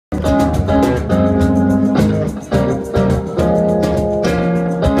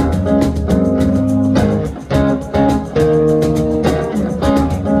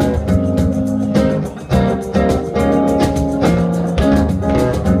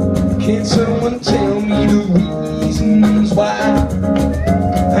Can someone tell me the reasons why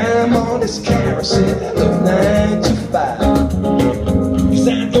I'm on this carousel of 9 to 5? 'Cause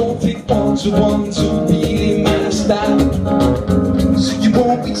I don't think one-to-one's really my style, so you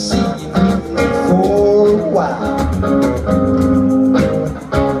won't be seeing me for a while.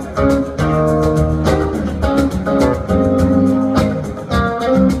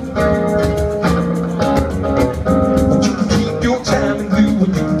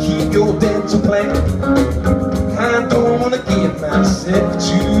 I don't wanna give myself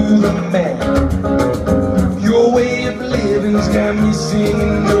to the man. Your way of living's got me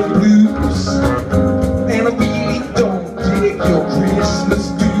singing the blues, and I really don't dig your Christmas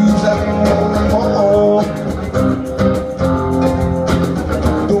dues. I don't want more.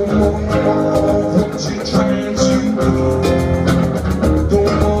 Don't want more. What you trying to do?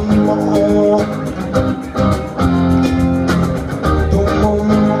 Don't want more. Don't want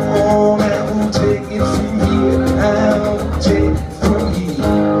more. I will take it from here. I'll take it from here.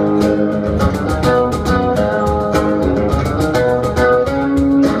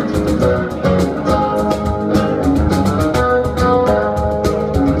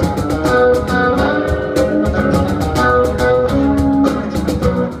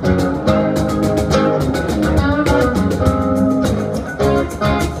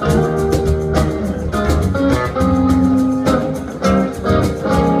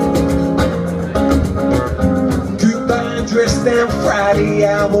 Dressed down Friday,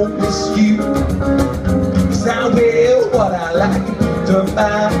 I won't miss you, 'cause I wear what I like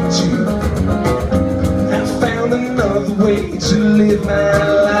about you. I found another way to live my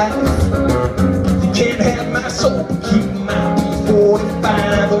life. You can't have my soul, but keep my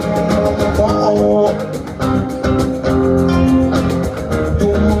P45. Oh,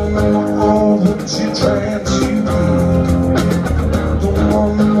 don't want more. What you trying to do? Don't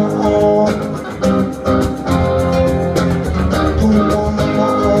want more.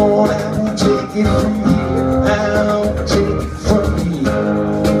 Take it from here, I'll take it from here.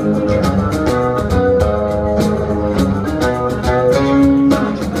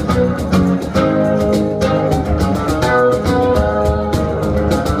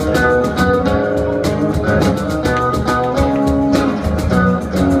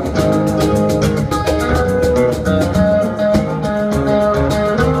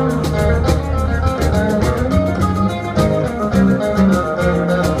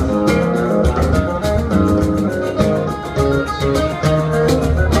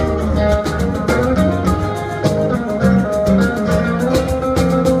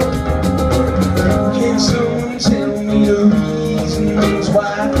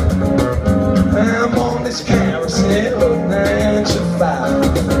 Why I'm on this carousel of 9 to 5?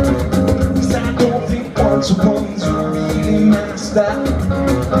 'Cause I don't think one-to-one's really my style.